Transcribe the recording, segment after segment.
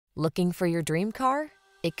Looking for your dream car?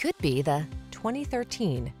 It could be the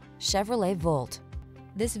 2013 Chevrolet Volt.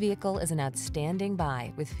 This vehicle is an outstanding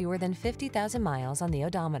buy with fewer than 50,000 miles on the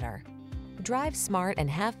odometer. Drive smart and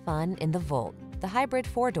have fun in the Volt, the hybrid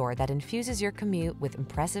four-door that infuses your commute with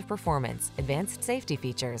impressive performance, advanced safety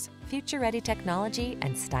features, future-ready technology,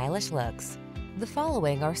 and stylish looks. The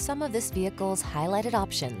following are some of this vehicle's highlighted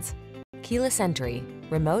options: keyless entry,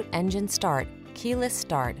 remote engine start, keyless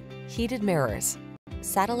start, heated mirrors,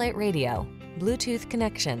 satellite radio, Bluetooth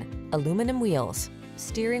connection, aluminum wheels,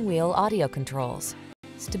 steering wheel audio controls,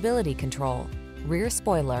 stability control, rear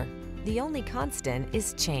spoiler. The only constant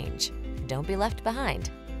is change. Don't be left behind.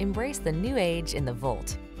 Embrace the new age in the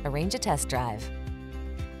Volt. Arrange a test drive.